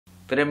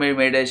Pyramid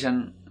meditation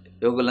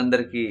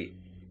యోగులందరికీ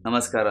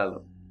నమస్కారాలు.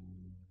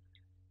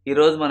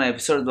 ఈరోజు మన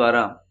ఎపిసోడ్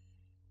ద్వారా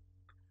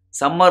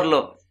సమ్మర్లో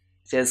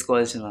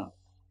చేసుకోవాల్సిన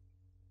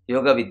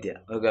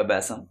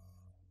యోగాభ్యాసం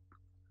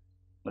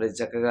మరి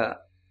చక్కగా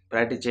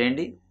ప్రాక్టీస్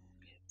చేయండి.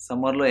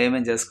 సమ్మర్లో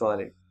ఏమేమి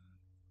చేసుకోవాలి?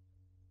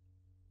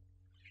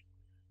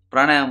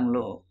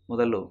 ప్రాణాయామంలో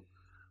మొదలు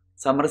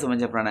సమ్మర్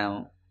సంబంధించిన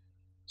ప్రాణాయామం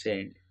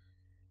చేయండి.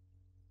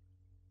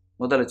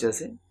 మొదలు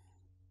వచ్చేసి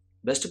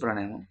బెస్ట్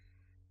ప్రాణాయామం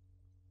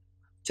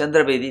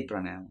చంద్రభేది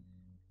ప్రాణాయామం.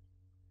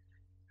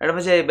 ఎడమ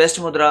చేయి బెస్ట్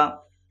ముద్ర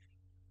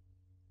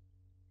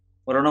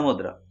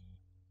రుణముద్ర.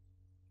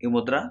 ఈ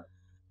ముద్ర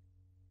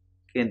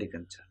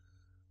కేంద్రీకరించాలి.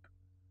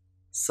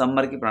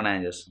 సమ్మర్కి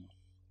ప్రాణాయామం చేస్తున్నాం.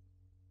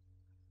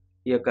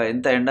 ఈ యొక్క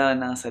ఎంత ఎండ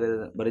అయినా సరే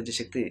భరించే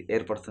శక్తి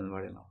ఏర్పడుతుంది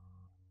వాడిలో.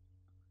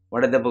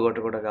 వడదెబ్బ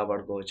కొట్టకుండా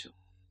కాపాడుకోవచ్చు.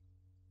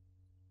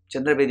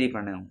 చంద్రభేది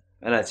ప్రాణాయామం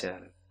ఎలా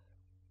చేయాలి?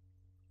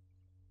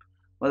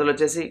 మొదలు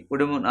వచ్చేసి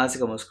కుడి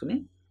నాసిక మూసుకుని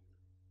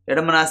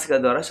ఎడమ నాసిక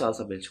ద్వారా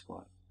శ్వాస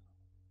పీల్చుకోవాలి.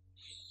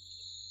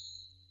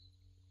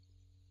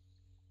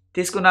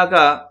 తీసుకున్నాక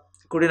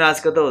కుడి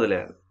నాసికతో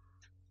వదిలేయాలి.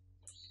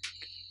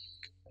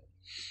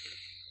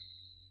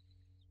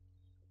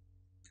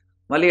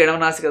 మళ్ళీ ఎడమ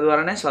నాసిక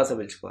ద్వారానే శ్వాస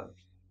పీల్చుకోవాలి.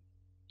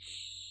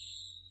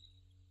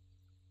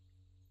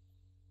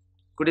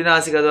 కుడి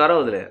నాసిక ద్వారా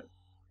వదిలేయాలి.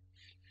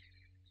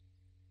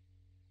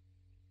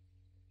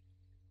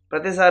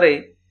 ప్రతిసారి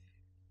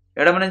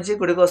ఎడమ నుంచి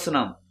కుడికి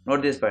వస్తున్నాం.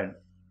 Note this point.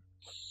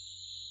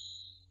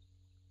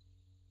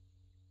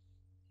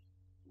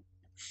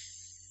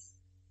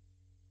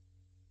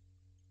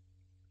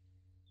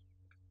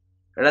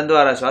 ఎడం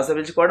ద్వారా శ్వాస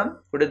పీల్చుకోవడం,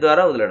 కుడి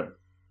ద్వారా వదలడం.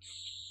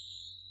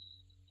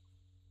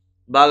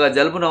 బాగా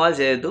జలుబున వాళ్ళు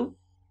చేయొద్దు.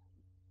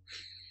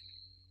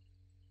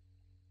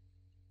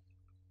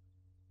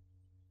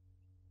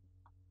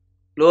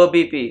 లో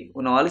బీపీ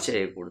ఉన్న వాళ్ళు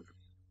చేయకూడదు.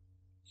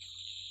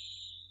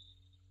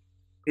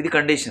 ఇది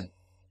కండిషన్.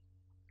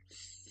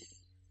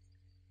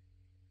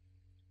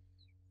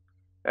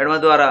 ఎడమ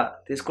ద్వారా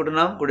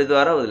తీసుకుంటున్నాం, కుడి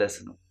ద్వారా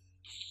వదిలేస్తున్నాం.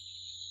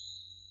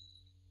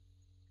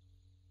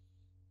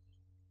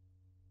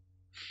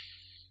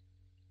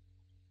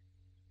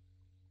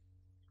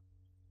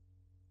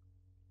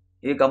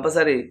 ఇవి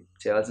కంపల్సరీ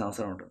చేయాల్సిన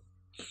అవసరం ఉంటుంది.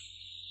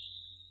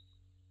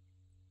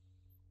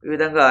 ఈ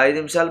విధంగా 5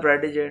 నిమిషాలు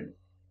ప్రాక్టీస్ చేయండి.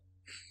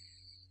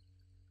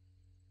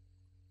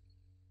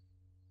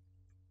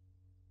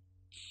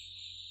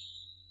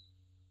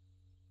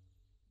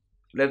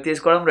 లెఫ్ట్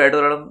తీసుకోవడం, రైట్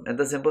వదలడం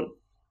ఎంత సింపుల్.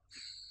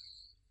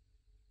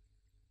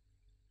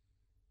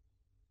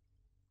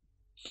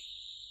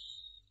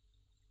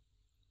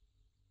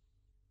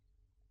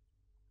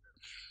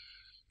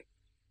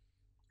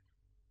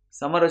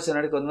 సమ్మర్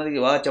వచ్చినట్టు కొంతమందికి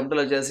బాగా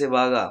చెమటలు వచ్చేసి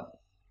బాగా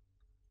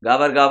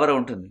గాబర్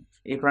ఉంటుంది.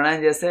 ఈ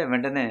ప్రాణాయామం చేస్తే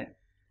వెంటనే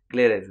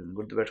క్లియర్ అవుతుంది.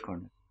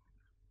 గుర్తుపెట్టుకోండి.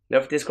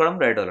 లెఫ్ట్ తీసుకోవడం,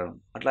 రైట్ వదలడం.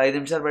 అట్లా 5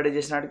 నిమిషాలు ప్రాక్టీస్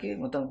చేసినాటికి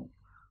మొత్తం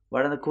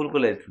వాడంతా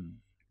కూల్ అవుతుంది.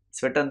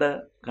 స్వెట్ అంతా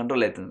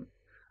కంట్రోల్ అవుతుంది.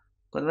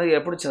 కొంతమందికి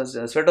ఎప్పుడు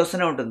స్వెట్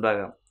వస్తూనే ఉంటుంది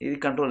బాగా. ఇది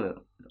కంట్రోల్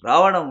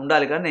రావడం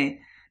ఉండాలి, కానీ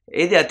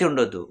ఏది అతి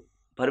ఉండొద్దు,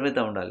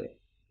 పరిమితం ఉండాలి.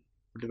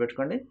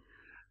 గుర్తుపెట్టుకోండి.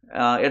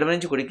 ఎడమ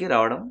నుంచి కుడికి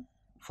రావడం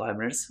 5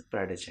 మినిట్స్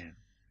ప్రాక్టీస్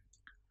చేయండి.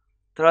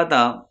 తర్వాత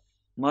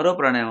మరో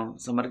ప్రాణాయామం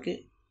సమ్మర్కి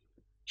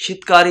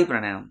శీత్కారి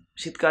ప్రాణాయామం.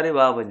 శీత్కారి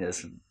బాగా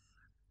పనిచేస్తుంది.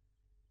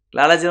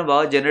 లాలాజలం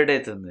బాగా జనరేట్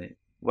అవుతుంది,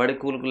 బాడీ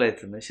కూల్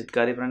అవుతుంది.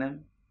 శీత్కారి ప్రాణాయామం.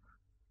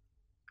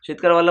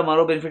 శీత్కారి వల్ల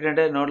మరో బెనిఫిట్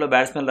అంటే నోట్లో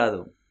బ్యాడ్ స్మెల్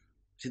రాదు.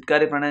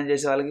 శీత్కారి ప్రాణాయామం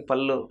చేసే వాళ్ళకి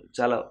పళ్ళు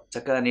చాలా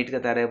చక్కగా నీట్గా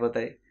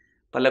తయారైపోతాయి.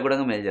 పళ్ళకు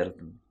కూడా మేలు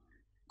జరుగుతుంది.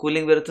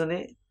 కూలింగ్ పెరుగుతుంది,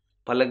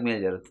 పళ్ళకి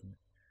మేలు జరుగుతుంది.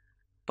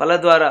 పళ్ళ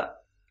ద్వారా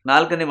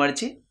నాలుకని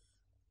మడిచి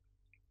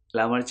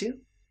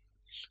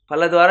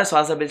పళ్ళ ద్వారా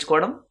శ్వాస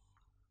పీల్చుకోవడం,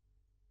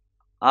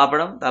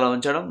 ఆపడం, తల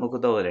ఉంచడం,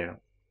 ముక్కుతో వదిలేయడం.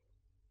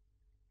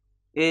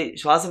 ఈ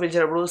శ్వాస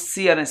పీల్చేటప్పుడు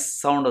సి అనే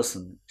సౌండ్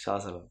వస్తుంది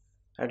శ్వాసలో.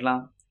 ఎట్లా?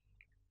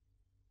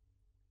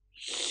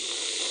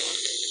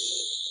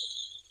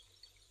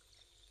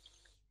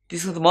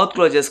 తీసుకుని మౌత్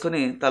క్లోజ్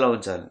చేసుకుని తల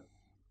ఉంచాలి.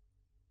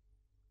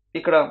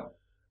 ఇక్కడ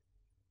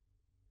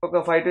ఒక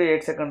 5 to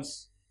 8 seconds.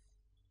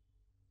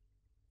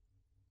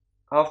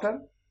 After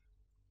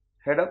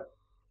head up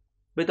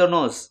with your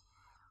nose.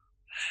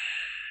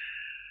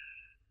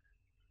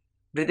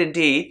 Breath in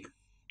teeth.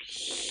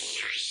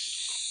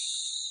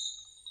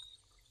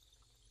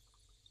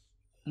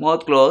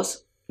 Mouth close,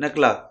 neck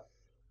lock.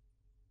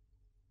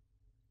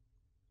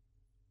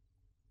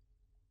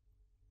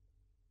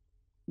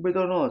 With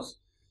your nose.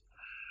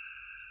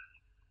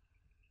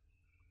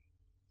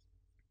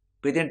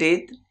 Breathe in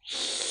teeth.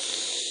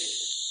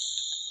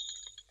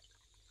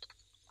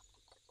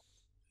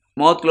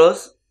 Mouth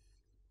close.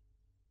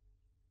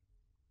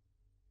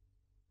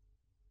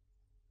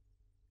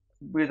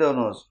 With your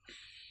nose.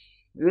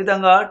 ఈ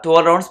విధంగా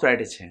 12 రౌండ్స్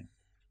ప్రాక్టీస్ చేయండి.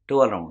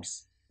 12 రౌండ్స్.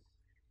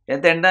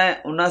 ఎంత ఎండ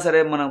ఉన్నా సరే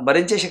మనం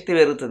భరించే శక్తి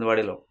పెరుగుతుంది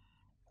బాడీలో.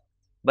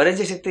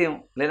 భరించే శక్తి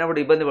లేనప్పుడు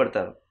ఇబ్బంది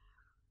పడతారు.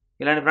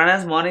 ఇలాంటి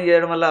ప్రాణాయామం మార్నింగ్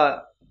చేయడం వల్ల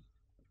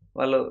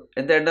వాళ్ళు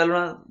ఎంత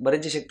ఎండలో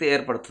భరించే శక్తి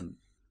ఏర్పడుతుంది.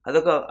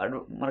 అదొక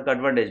మనకు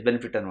అడ్వాంటేజ్,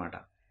 బెనిఫిట్ అనమాట.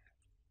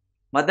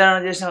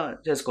 మధ్యాహ్నం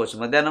చేసుకోవచ్చు.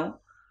 మధ్యాహ్నం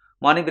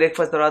మార్నింగ్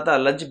బ్రేక్ఫాస్ట్ తర్వాత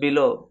లంచ్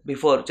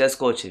బిఫోర్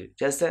చేసుకోవచ్చు.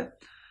 చేస్తే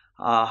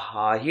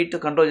ఆ హీట్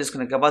కంట్రోల్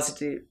చేసుకునే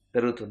కెపాసిటీ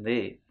పెరుగుతుంది.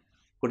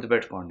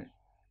 గుర్తుపెట్టుకోండి.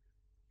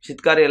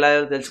 చిత్కారి ఎలా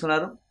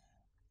తెలుసుకున్నారు.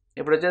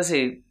 ఇప్పుడు వచ్చేసి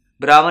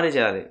బ్రాహ్మరి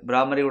చేయాలి.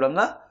 బ్రాహ్మరి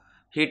కూడా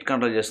హీట్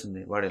కంట్రోల్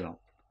చేస్తుంది బాడీలో.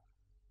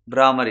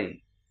 బ్రాహ్మరి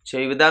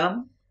చేయి విధానం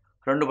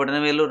 2 బొటన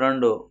వేళ్ళు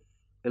 2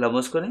 ఇలా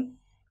మూసుకొని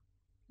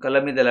కళ్ళ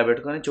మీద ఇలా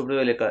పెట్టుకొని చూపుడు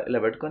వేలు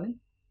ఇలా పెట్టుకొని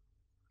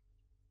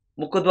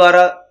ముక్కు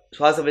ద్వారా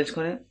శ్వాస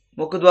పీల్చుకొని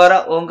ముక్కు ద్వారా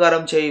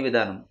ఓంకారం చేయి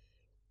విధానం.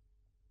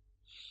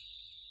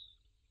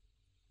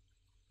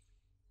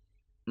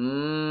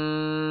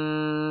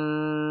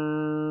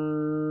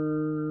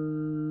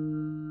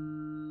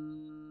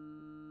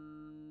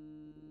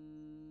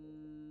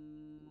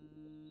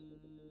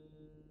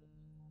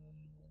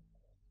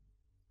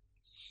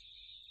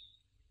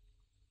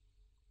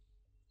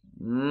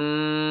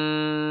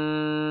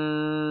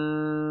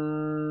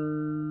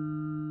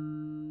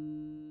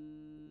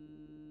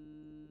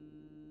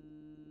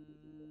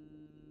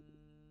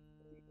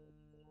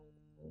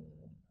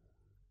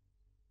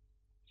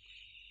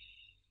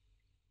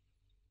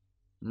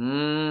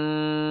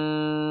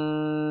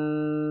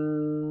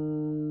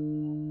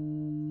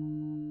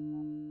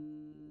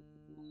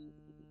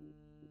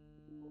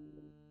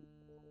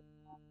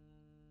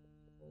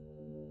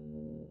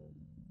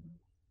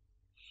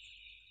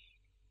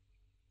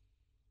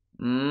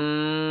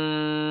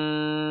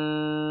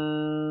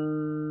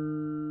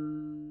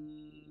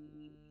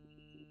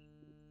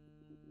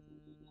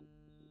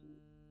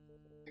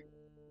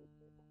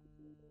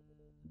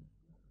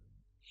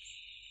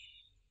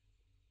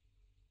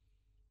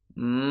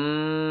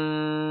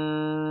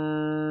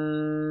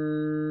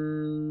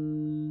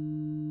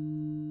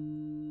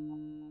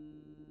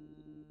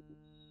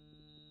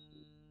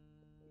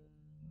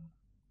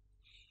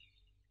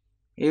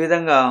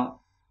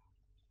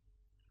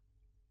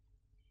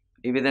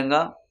 ఈ విధంగా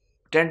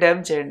 10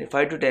 టైమ్స్ చేయండి.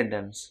 5 to 10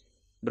 టైమ్స్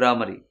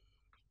బ్రాహ్మరి.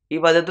 ఈ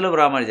పద్ధతిలో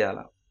బ్రాహ్మరి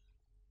చేయాలి.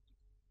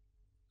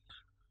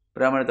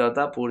 బ్రాహ్మరి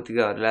తర్వాత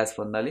పూర్తిగా రిలాక్స్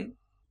పొందాలి.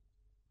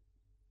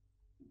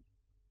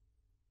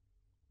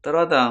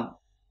 తర్వాత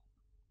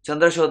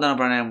చంద్రశోధన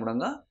ప్రాణాయామం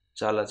కూడా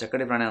చాలా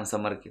చక్కటి ప్రాణాయామం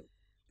సమ్మర్కి.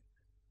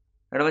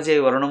 ఎడమ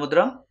చేయి వరుణముద్ర,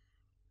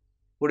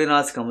 కుడి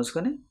నాసిక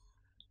మూసుకొని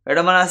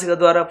ఎడమ నాసిక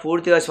ద్వారా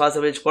పూర్తిగా శ్వాస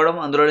పీల్చుకోవడం,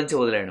 అందులో నుంచి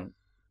వదిలేయడం.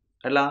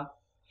 ఎలా?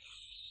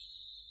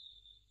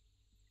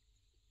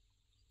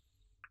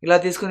 ఇలా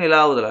తీసుకుని ఇలా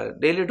వదలాలి.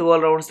 డైలీ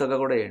 12 రౌండ్స్ దాకా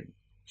కూడా వేయండి.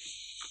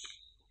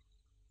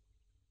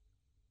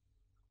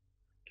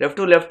 Left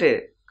to లెఫ్టే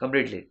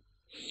completely.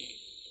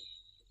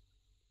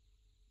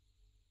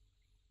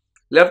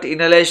 Left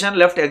inhalation,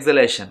 left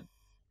exhalation.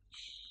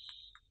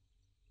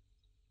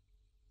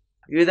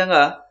 ఈ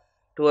విధంగా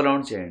 12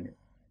 రౌండ్స్ చేయండి.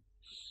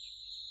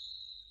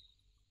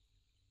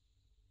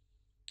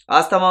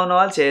 ఆస్తమా ఉన్న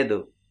వాళ్ళు చేయొద్దు.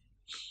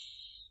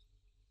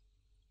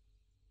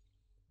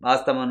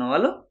 ఆస్తమా ఉన్న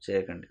వాళ్ళు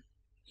చేయకండి.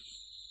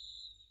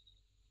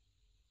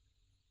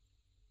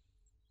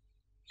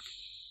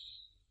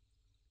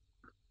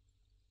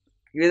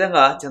 ఈ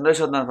విధంగా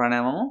చంద్రశోధన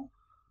ప్రాణాయామము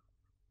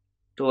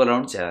 12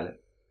 రౌండ్స్ చేయాలి.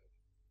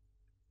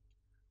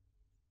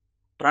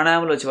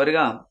 ప్రాణాయామంలో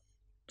చివరిగా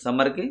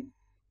సమ్మర్కి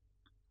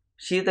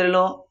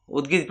శీతలిలో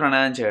ఉద్గీత్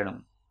ప్రాణాయామం చేయడం,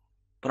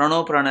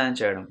 ప్రణవ్ ప్రాణాయామం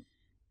చేయడం.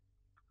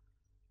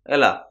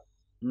 ఎలా?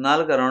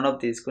 నాలుక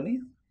రౌండప్ తీసుకుని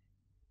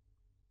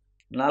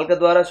నాలుక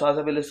ద్వారా శ్వాస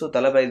పీలుస్తూ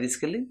తలపై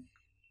తీసుకెళ్ళి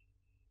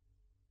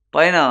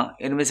పైన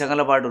 8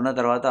 సెకండ్ల పాటు ఉన్న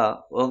తర్వాత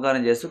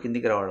ఓంకారం చేస్తూ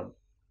కిందికి రావడం.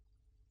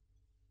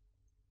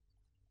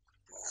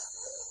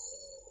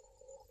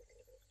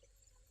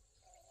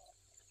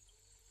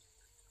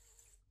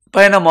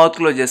 పైన మౌత్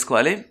క్లోజ్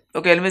చేసుకోవాలి.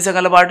 ఒక 8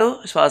 సెకండ్ల పాటు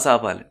శ్వాస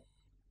ఆపాలి.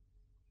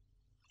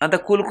 అంత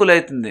కూల్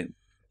అవుతుంది.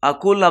 ఆ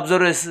కూల్ని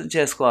అబ్జర్వ్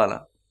చేసుకోవాలి,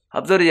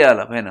 అబ్జర్వ్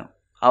చేయాలి పైన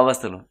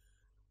అవస్థలు.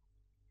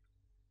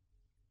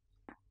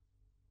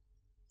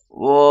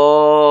 ఓ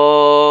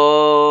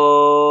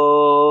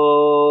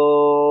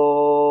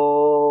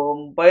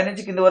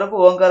పైనుంచి కింది వరకు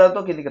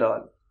ఓంకారంతో కిందికి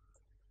రావాలి.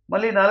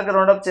 మళ్ళీ నాలుక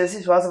రౌండప్ చేసి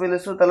శ్వాస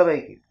పీలుస్తూ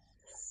తలపైకి.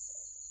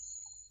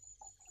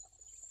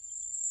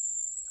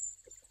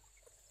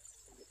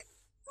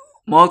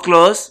 Mouth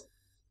close.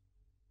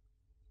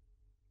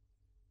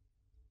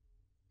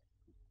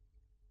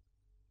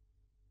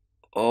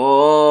 Oh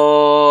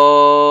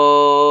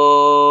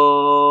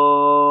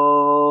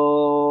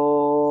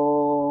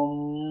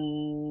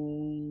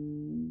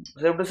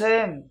same to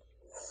same.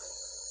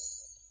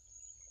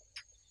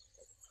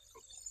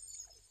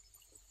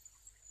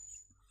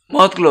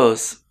 Mouth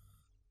close.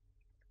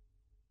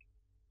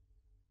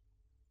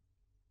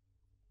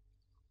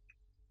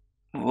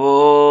 ఓ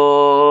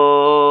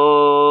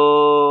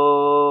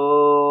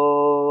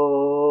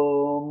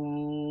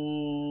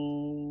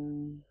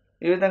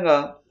ఈ విధంగా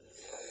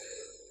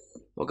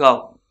ఒక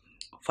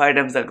 5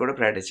 టైమ్స్ దాకా కూడా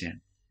ప్రాక్టీస్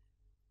చేయండి.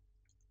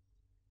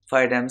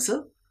 5 టైమ్స్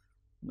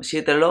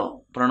శీతలలో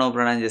ప్రణవ్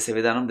ప్రాణాయామం చేసే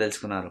విధానం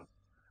తెలుసుకున్నారు.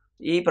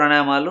 ఈ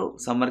ప్రాణాయామాలు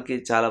సమ్మర్కి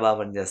చాలా బాగా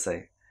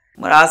పనిచేస్తాయి.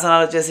 మరి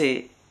ఆసనాలు వచ్చేసి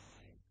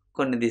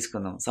కొన్ని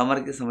తీసుకుందాం.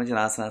 సమ్మర్కి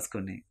సంబంధించిన ఆసనాస్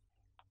కొన్ని.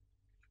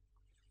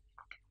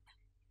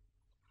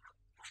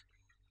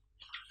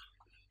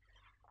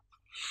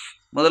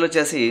 మొదలు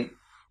వచ్చేసి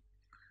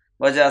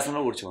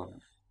వజ్రాసనంలో కూర్చోవాలి.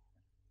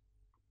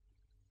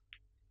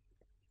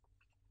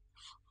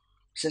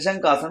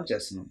 శశంకాసనం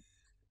చేస్తున్నాం.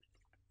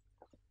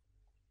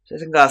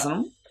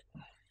 శశంకాసనం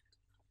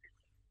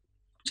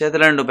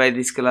చేతులు రెండు పైకి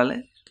తీసుకెళ్ళాలి.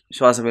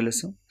 శ్వాస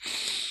పీలుస్తూ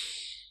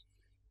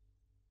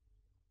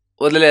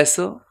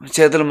వదిలేస్తూ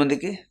చేతుల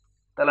ముందుకి,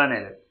 తల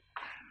అనేది.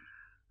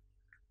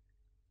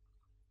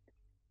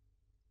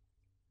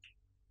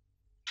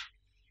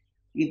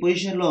 ఈ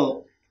పొజిషన్లో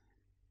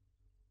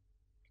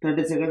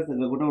 30 సెకండ్స్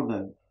తగ్గకుండా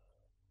ఉండాలి.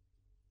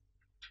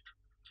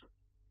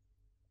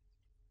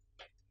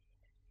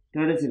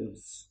 30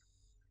 seconds.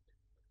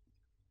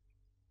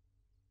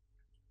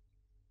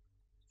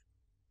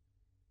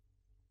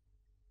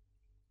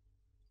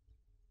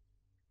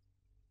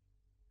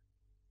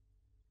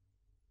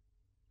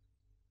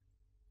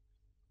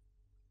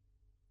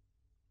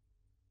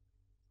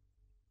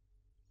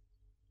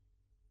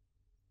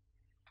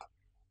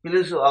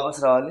 పిలుసు వాపస్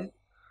రావాలి.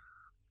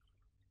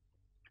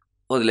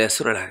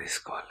 వదిలేస్తూ రిలాక్స్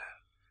తీసుకోవాలి.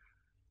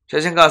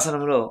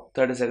 శశంకాసనంలో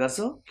 30 seconds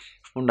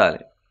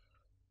ఉండాలి.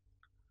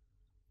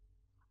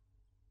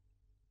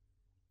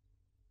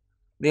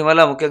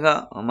 దీనివల్ల ముఖ్యంగా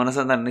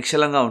మనసంతా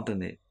నిశ్చలంగా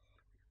ఉంటుంది.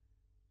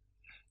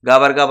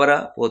 గాబరా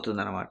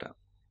పోతుంది అన్నమాట.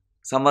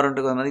 సమ్మర్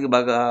ఉంటే కొంతమందికి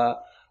బాగా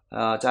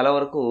చాలా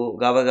వరకు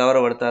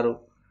గాబరా పడతారు.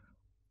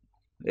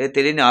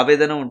 తెలియని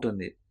ఆవేదన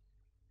ఉంటుంది.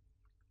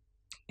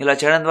 ఇలా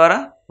చేయడం ద్వారా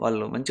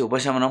వాళ్ళు మంచి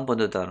ఉపశమనం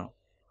పొందుతారు.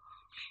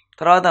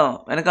 తర్వాత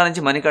వెనకాల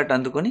నుంచి మణికట్టు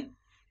అందుకొని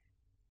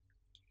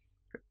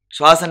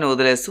శ్వాసని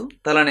వదిలేస్తూ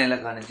తలని ఇలా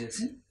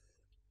కానించేసి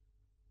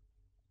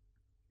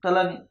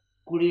తలని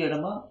కుడి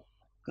ఎడమ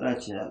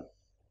క్రాచ్ చేయాలి.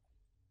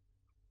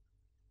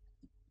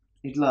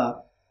 ఇట్లా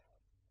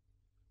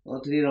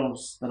 3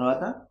 rounds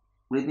తర్వాత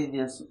బ్రీతింగ్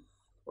చేస్తూ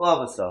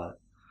వాపస్ రావాలి.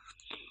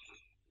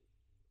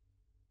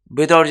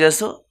 బ్రీత్ అవుట్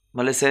చేస్తూ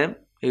మళ్ళీ సేమ్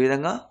ఈ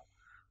విధంగా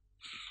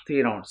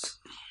 3 rounds.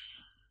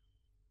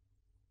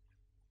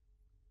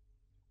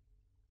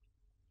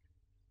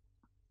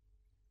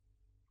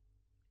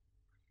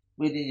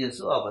 బ్రీతింగ్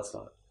చేస్తూ వాపస్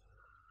రావాలి.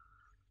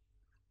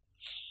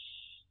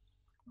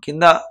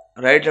 కింద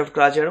రైట్ లెఫ్ట్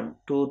క్రాస్ చేయడం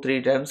 2-3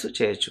 times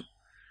చేయొచ్చు.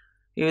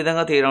 ఈ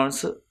విధంగా 3 rounds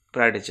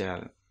ప్రాక్టీస్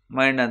చేయాలి.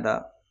 మైండ్ అంతా,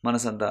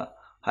 మనసు అంతా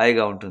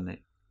హాయిగా ఉంటుంది.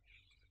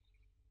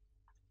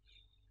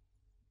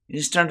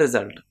 Instant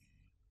result.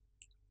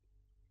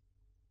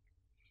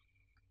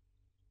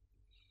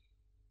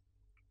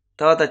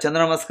 తర్వాత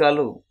చంద్ర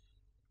నమస్కారాలు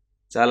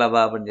చాలా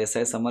బాగా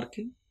పనిచేస్తాయి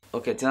సమ్మర్కి.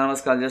 ఓకే, చంద్ర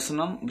నమస్కారాలు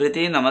చేస్తున్నాం.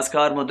 Breath in,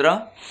 namaskar Mudra.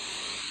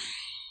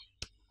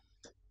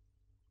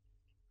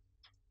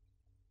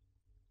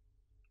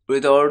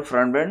 Breathe out,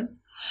 front bend.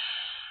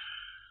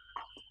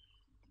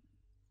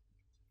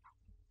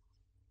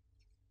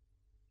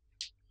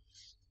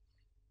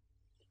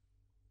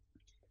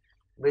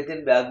 Breathe in,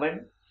 back bend.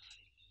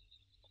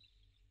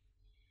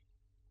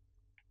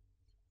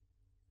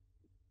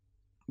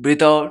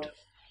 Breathe out,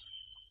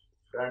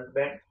 front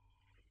bend.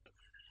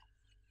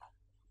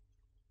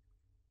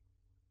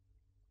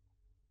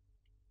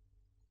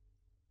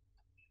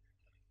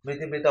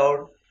 Breathe in, breathe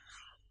out.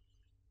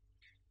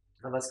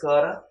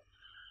 Namaskara.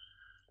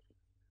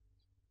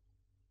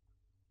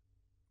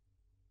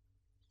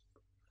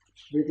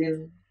 Breathe in,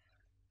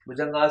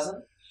 Bhujangasana.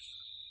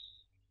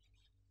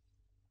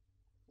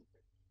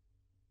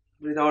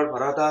 Breathe out,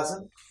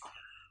 Bharatasana.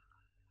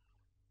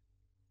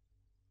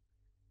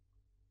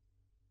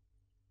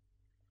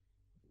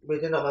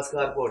 Breathe in,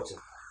 Namaskar Portion.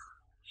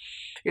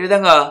 ఈ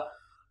విధంగా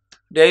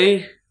డైలీ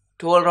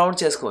 12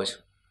 rounds చేసుకోవచ్చు.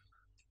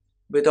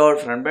 Breathe out,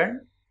 front bend.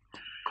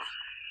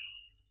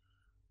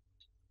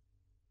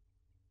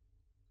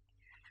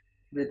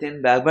 Breathe in,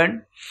 back bend.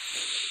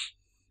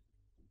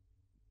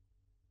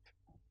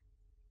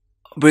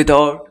 Breathe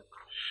out,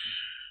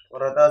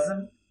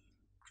 Bharatasana.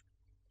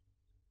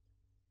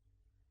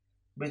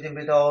 Breathe in,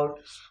 breathe out,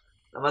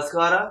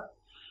 Namaskara.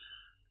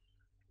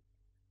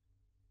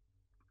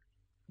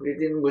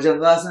 Breathe in,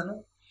 Bhujangasana.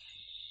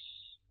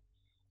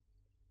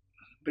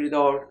 Breathe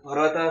out,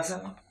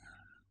 Bharatasana.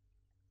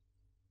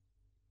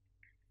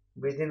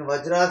 Breathe in,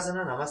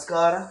 Vajrasana,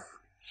 Namaskara.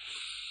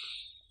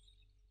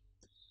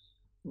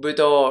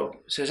 Breathe out,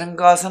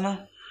 Shashankasana.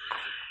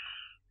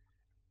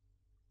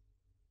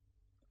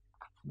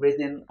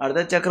 Breathe in,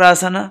 Ardha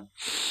Chakrasana.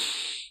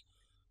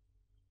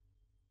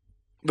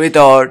 Breathe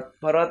out,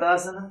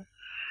 Bharatasana.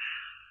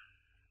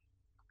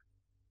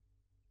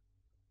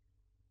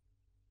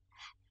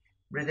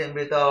 Breathe in,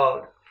 breathe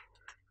out,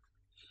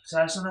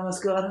 Shasana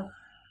Namaskara.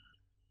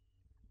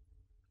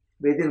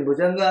 Breathe in,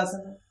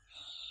 Bhujangasana.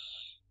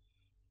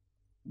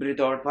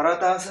 Breathe out,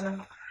 Bharatasana.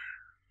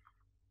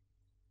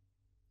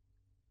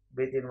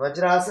 Breathe in,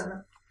 Vajrasana,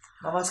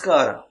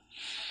 Namaskara.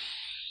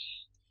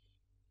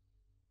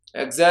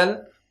 Exhale.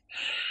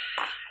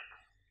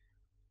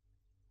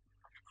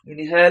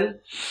 Inhale.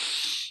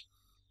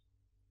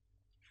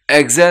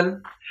 Exhale.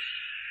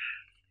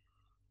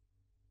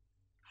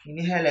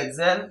 Inhale,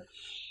 exhale.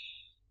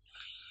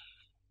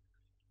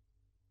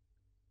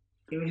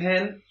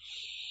 Inhale.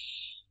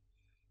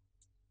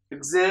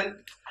 Exhale.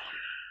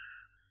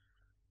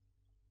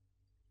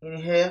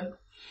 Inhale.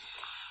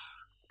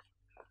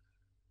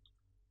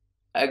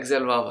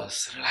 XL వాపస్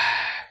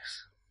relax.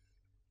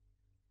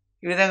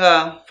 ఈ విధంగా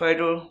 5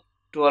 to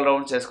 12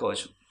 rounds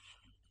చేసుకోవచ్చు.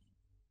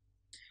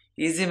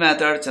 Easy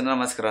method చంద్ర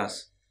నమస్కారాస్.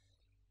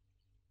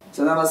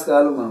 చంద్ర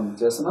నమస్కారాలు మనం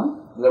చేస్తున్నాం,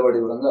 నిలబడి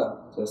విధంగా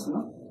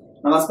చేస్తున్నాం.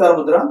 నమస్కార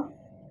ముద్ర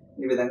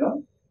ఈ విధంగా.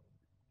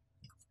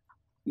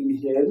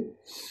 Inhale,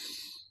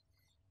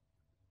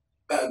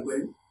 back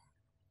bend,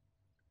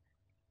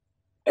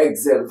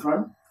 XL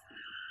front,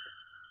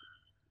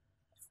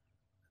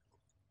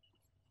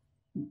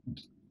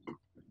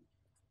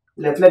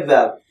 left leg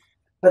back.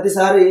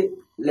 ప్రతిసారి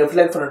లెఫ్ట్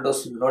లెగ్ ఫ్రంట్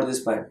వస్తుంది. Note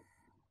this point.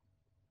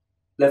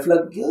 Left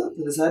leg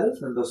ప్రతిసారి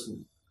ఫ్రంట్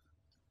వస్తుంది.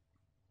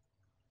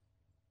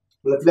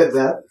 Left leg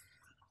back.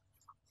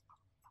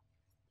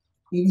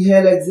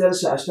 Inhale, XL,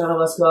 శాస్త్ర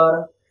నమస్కార.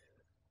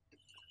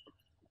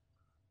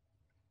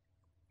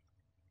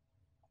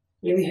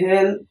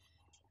 ఇన్హేల్,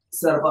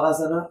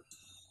 సర్వాసన.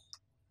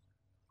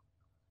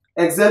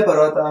 ఎక్సెల్,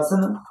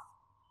 పర్వతాసన.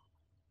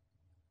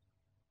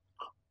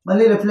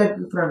 మళ్ళీ లెఫ్ట్ లెగ్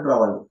ఫ్రంట్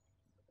రావాలి.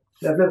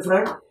 లెఫ్ట్ లెగ్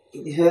ఫ్రంట్,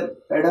 ఇన్హేల్,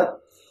 ఎడ.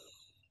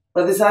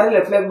 ప్రతిసారి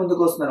లెఫ్ట్ లెగ్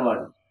ముందుకు వస్తుంది అనమాట.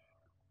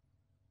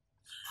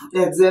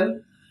 XL,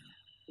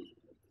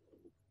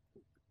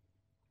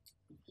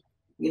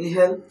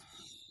 inhale,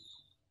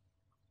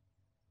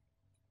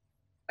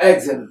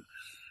 XL.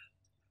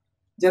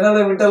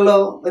 జనరల్గా వింటర్లో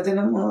అయితే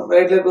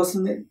రైట్ లెగ్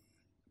వస్తుంది.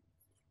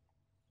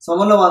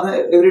 సమ్మర్లో మాత్రం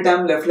ఎవ్రీ టైం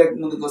లెఫ్ట్ లెగ్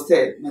ముందుకు వస్తే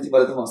మంచి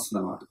ఫలితం వస్తుంది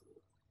అనమాట.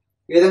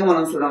 ఈ విధంగా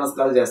మనం సూర్య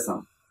నమస్కారాలు చేస్తాం.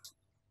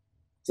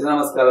 చంద్ర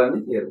నమస్కారాన్ని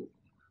పేరు.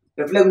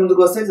 లెఫ్ట్ లెగ్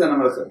ముందుకు వస్తే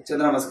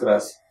చంద్ర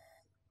నమస్కారాస్,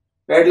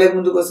 రైట్ లెగ్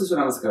ముందుకు వస్తే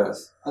సూర్య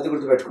నమస్కారాస్. అది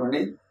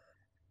గుర్తుపెట్టుకోండి.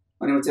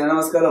 మనం చంద్ర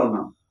నమస్కారంలో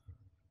ఉన్నాం.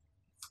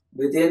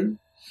 Breath in,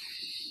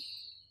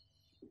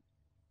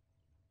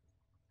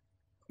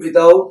 breath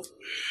out.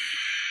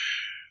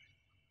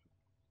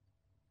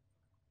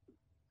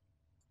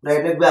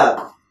 Right leg back.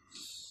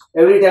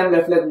 Every time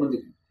left leg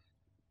ముందుకు.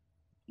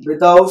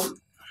 Breath out,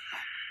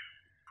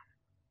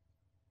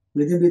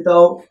 breath in, breath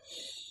out.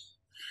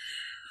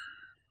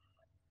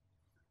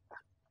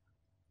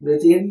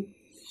 Breathe in,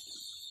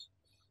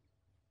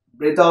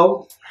 breathe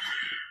out.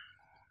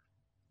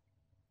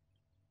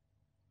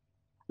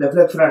 Left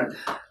leg front.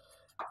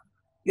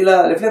 ఇలా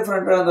లెఫ్ట్ లెగ్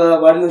ఫ్రంట్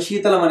వాటిలో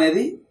శీతలం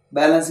అనేది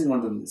బ్యాలెన్సింగ్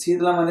ఉంటుంది,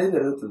 శీతలం అనేది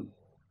పెరుగుతుంది.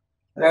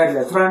 Right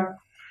leg front,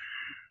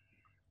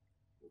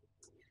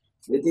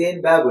 with in,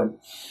 back bend,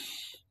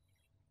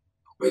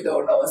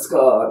 without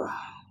namaskar.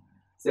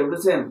 Same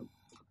to same.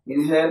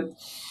 Inhale,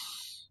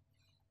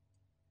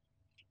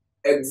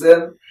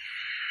 XL,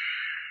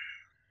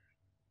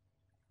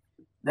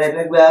 right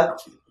leg back,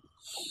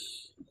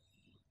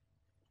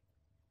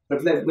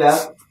 left leg back,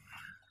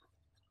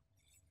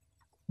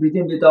 breathe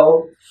in, breathe out,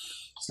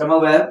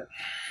 stomach back,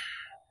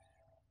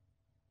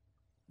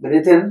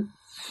 breathe in,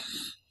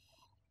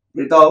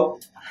 breathe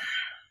out,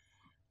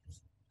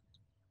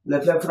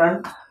 left leg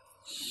front,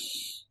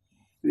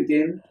 breathe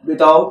in,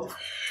 breathe out,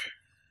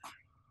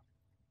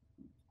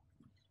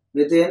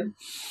 breathe in,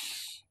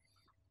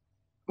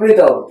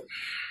 breathe out,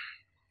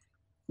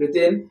 breathe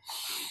in,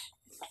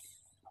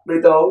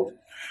 breathe out.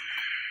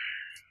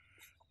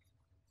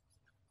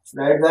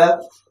 Right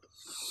back,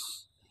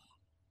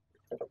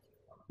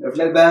 left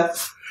leg back,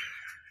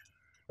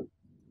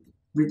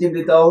 breathe in,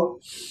 breathe out,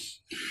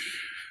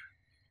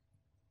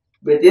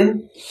 breathe in,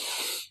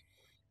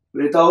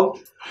 breathe out,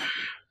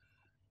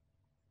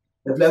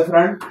 left leg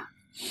front,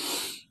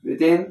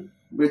 breathe in,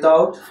 breathe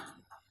out,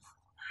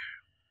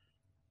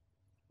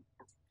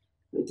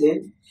 breathe in,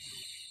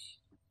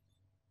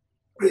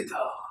 breathe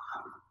out.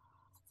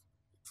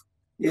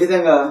 ఈ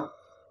విధంగా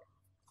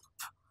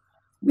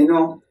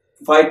minimum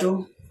 5 to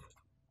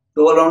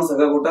 12 rounds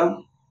తగ్గకుండా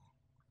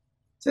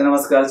చంద్ర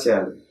నమస్కారాలు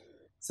చేయాలి.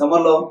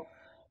 సమ్మర్లో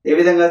ఏ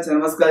విధంగా చంద్ర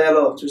నమస్కారాలు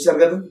చేయాలో చూశారు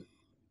కదా.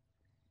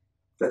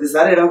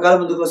 ప్రతిసారి ఎడమకాలం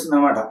ముందుకు వస్తుంది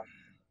అన్నమాట.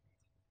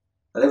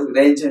 అదే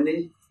గ్రహించండి,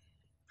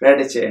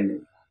 ప్రాక్టీస్ చేయండి,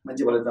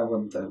 మంచి ఫలితం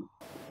పొందుతారు.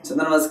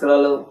 చంద్ర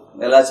నమస్కారాలు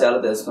ఎలా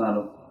చేయాలో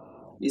తెలుసుకున్నారు.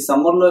 ఈ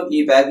సమ్మర్లో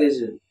ఈ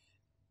ప్యాకేజ్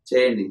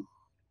చేయండి,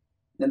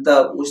 ఎంత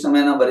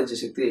ఉష్ణమైన భరించే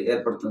శక్తి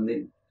ఏర్పడుతుంది.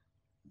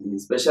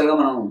 స్పెషల్గా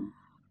మనం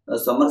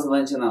సమ్మర్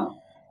సంబంధించిన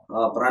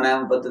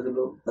ప్రాణాయామ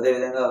పద్ధతులు,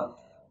 అదేవిధంగా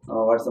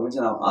వాటికి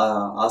సంబంధించిన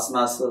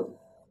ఆసనాస్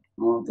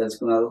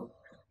తెలుసుకున్నారు.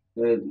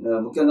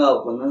 ముఖ్యంగా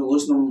కొంతమంది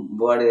ఉష్ణం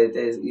బాడీ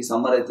అయితే ఈ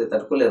సమ్మర్ అయితే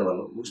తట్టుకోలేరు.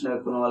 వాళ్ళు ఉష్ణం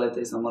ఎక్కువ వాళ్ళైతే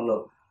ఈ సమ్మర్లో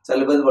చాలా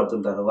ఇబ్బంది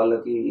పడుతుంటారు.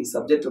 వాళ్ళకి ఈ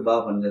సబ్జెక్ట్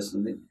బాగా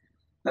పనిచేస్తుంది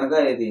కనుక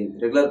ఇది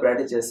రెగ్యులర్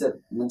ప్రాక్టీస్ చేస్తే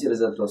మంచి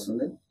రిజల్ట్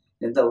వస్తుంది.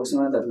 ఎంత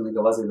ఉష్ణమైన తట్టుకునే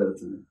కెపాసిటీ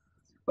పెరుగుతుంది.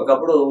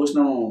 ఒకప్పుడు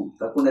ఉష్ణం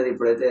తక్కువ ఉండేది,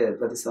 ఇప్పుడైతే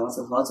ప్రతి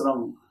సంవత్సరం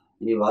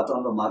ఈ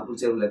వాతావరణంలో మార్పులు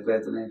చేరులు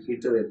ఎక్కువవుతున్నాయి,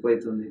 హీట్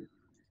ఎక్కువైతుంది.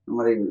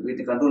 మరి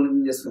వీటిని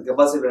కంట్రోలింగ్ చేసుకునే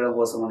కెపాసిటీ పెరగడం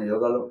కోసం మన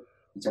యోగాలో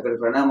చక్కటి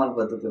ప్రాణాయామాల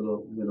పద్ధతులు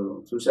మీరు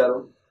చూశారు.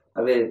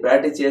 అవి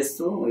ప్రాక్టీస్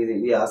చేస్తూ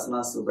ఈ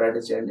ఆసనాస్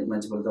ప్రాక్టీస్ చేయండి,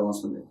 మంచి ఫలితం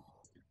వస్తుంది.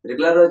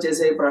 రెగ్యులర్గా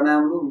చేసే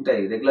ప్రాణాయామాలు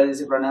ఉంటాయి. రెగ్యులర్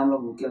చేసే ప్రాణాయామంలో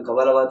ముఖ్యంగా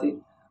కపాలభాతి,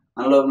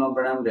 అనులోమ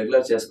ప్రాణాయామం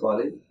రెగ్యులర్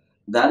చేసుకోవాలి.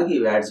 దానికి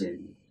ఇవి యాడ్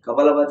చేయండి.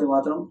 కపాలభాతి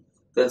మాత్రం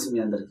తెలుసు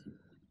మీ అందరికీ.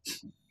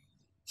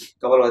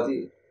 కపాలభాతి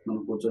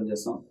మనం కూర్చొని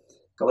చేస్తాం.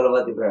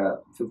 కపాలభాతి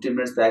 15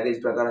 minutes ప్యాకేజ్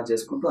ప్రకారం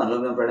చేసుకుంటూ,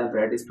 అనులోమ ప్రాణాయామం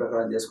ప్రాక్టీస్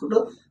ప్రకారం చేసుకుంటూ,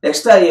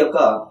 ఎక్స్ట్రా ఈ యొక్క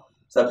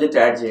సబ్జెక్ట్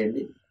యాడ్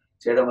చేయండి.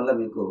 చేయడం వల్ల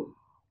మీకు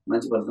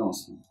మంచి ఫలితం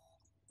వస్తుంది.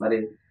 మరి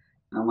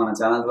మన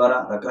ఛానల్ ద్వారా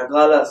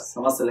రకరకాల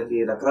సమస్యలకి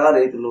రకరకాల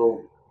రీతిలో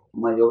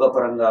మన యోగా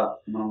పరంగా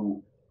మనం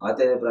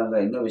ఆధ్యాత్మికపరంగా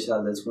ఎన్నో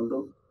విషయాలు తెలుసుకుంటూ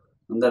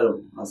అందరూ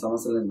ఆ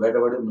సమస్యల నుంచి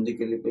బయటపడి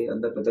ముందుకెళ్ళిపోయి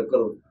అందరూ ప్రతి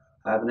ఒక్కరూ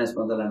హ్యాపీనెస్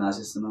పొందాలని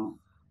ఆశిస్తున్నాం.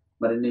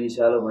 మరిన్ని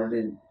విషయాలు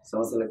మరిన్ని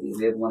సమస్యలకి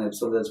రేపు మన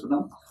ఎపిసోడ్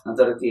తెలుసుకున్నాం.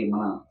 అంతవరకు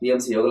మన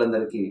పిఎంసి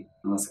యోగులందరికీ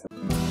నమస్కారం.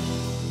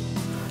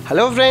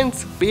 హలో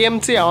ఫ్రెండ్స్,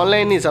 పిఎంసి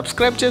ఆన్లైన్ని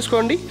సబ్స్క్రైబ్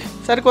చేసుకోండి.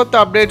 సరికొత్త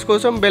అప్డేట్స్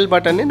కోసం బెల్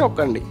బటన్ని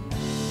నొక్కండి.